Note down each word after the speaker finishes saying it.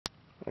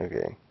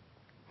Okay.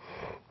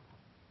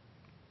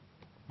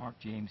 Mark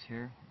James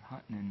here,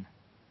 hunting in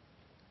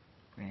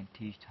Grand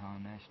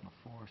Teton National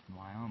Forest in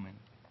Wyoming.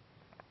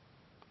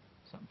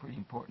 Something pretty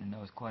important to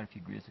know is quite a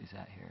few grizzlies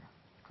out here.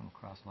 Come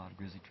across a lot of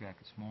grizzly track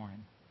this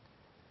morning.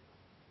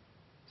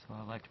 So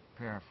I'd like to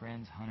prepare our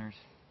friends, hunters,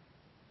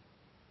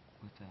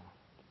 with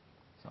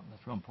something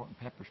that's real important,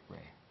 pepper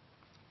spray.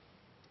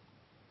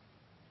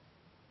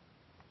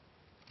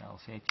 That'll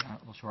safety on it, a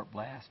little short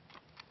blast.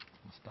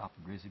 Will stop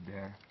a grizzly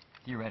bear,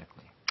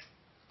 theoretically,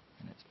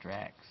 in its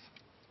tracks.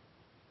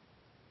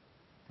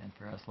 Then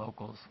for us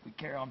locals, we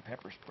carry on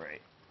pepper spray.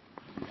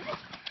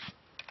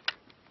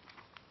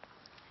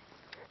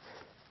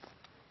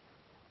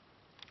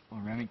 A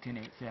Remington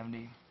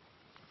 870,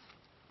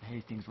 the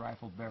Hastings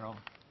rifle barrel.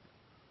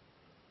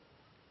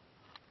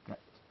 Got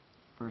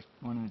first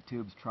one in the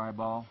tubes,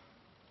 tri-ball,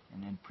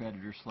 and then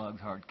Predator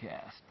slugs hard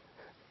cast.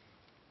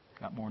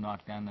 Got more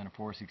knockdown than a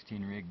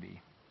 .416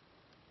 Rigby.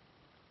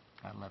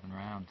 Got 11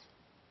 rounds.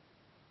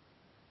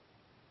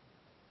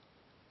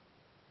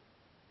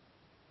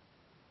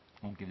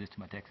 Won't give this to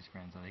my Texas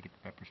friends, though. They get the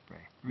pepper spray.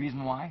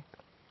 Reason why?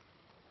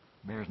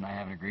 Bears and I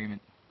have an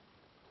agreement.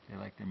 They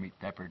like their meat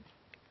peppered.